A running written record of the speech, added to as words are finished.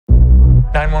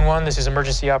911, this is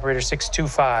emergency operator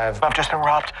 625. I've just been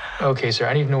robbed. Okay, sir,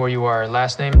 I need to know where you are.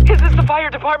 Last name? Is this the fire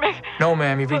department? No,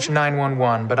 ma'am, you've reached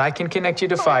 911, but I can connect you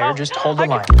to fire. Just hold the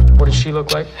line. What does she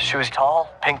look like? She was tall,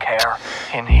 pink hair,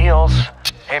 in heels.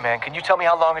 Hey, man, can you tell me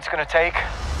how long it's gonna take?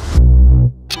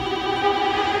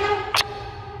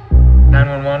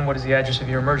 911, what is the address of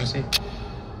your emergency?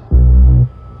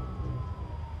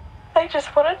 I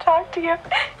just want to talk to you.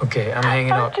 Okay, I'm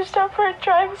hanging I'm up. just up for a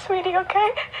drive, sweetie, okay?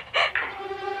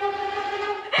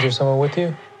 Is there someone with you?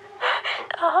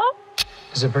 Uh-huh.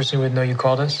 Does the person you're with know you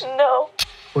called us? No.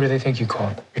 Who do they think you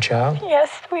called? Your child? Yes,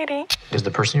 sweetie. Does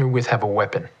the person you're with have a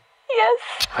weapon? Yes.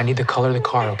 I need the color of the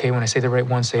car, okay? When I say the right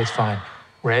one, say it's fine.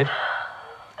 Red?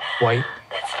 White?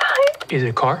 That's fine. Is it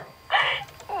a car?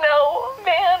 No,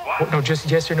 man. Oh, no, just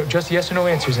yes or no. Just yes or no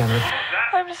answers, Emily.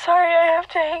 I'm sorry, I have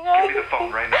to hang up. Give me the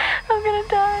phone right now. I'm gonna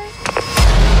die.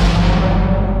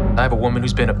 I have a woman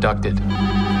who's been abducted.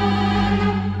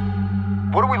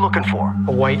 What are we looking for?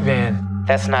 A white van.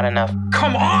 That's not enough.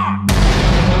 Come on!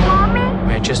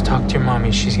 Mommy? I just talked to your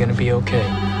mommy. She's gonna be okay.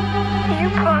 You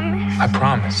promise? I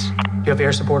promise. You have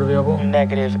air support available?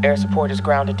 Negative. Air support is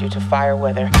grounded due to fire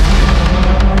weather.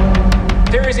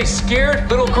 There is a scared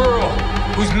little girl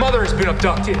whose mother has been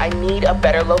abducted. I need a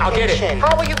better location. I'll get it.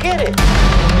 How will you get it?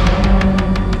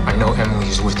 I know Emily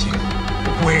is with you.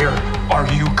 Where are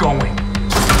you going?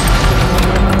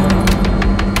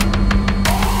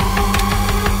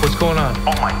 What's going on?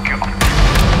 Oh my God.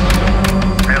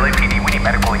 Really, PD? We need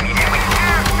medical immediately.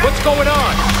 What's going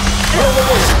on?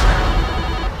 Whoa.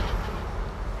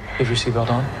 Have your seatbelt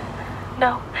on?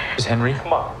 No. Is Henry?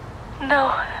 Come on.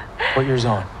 No. Put yours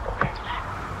on.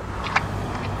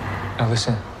 Now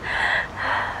listen.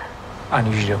 I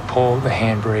need you to pull the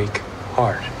handbrake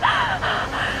hard.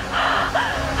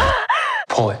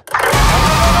 Pull it.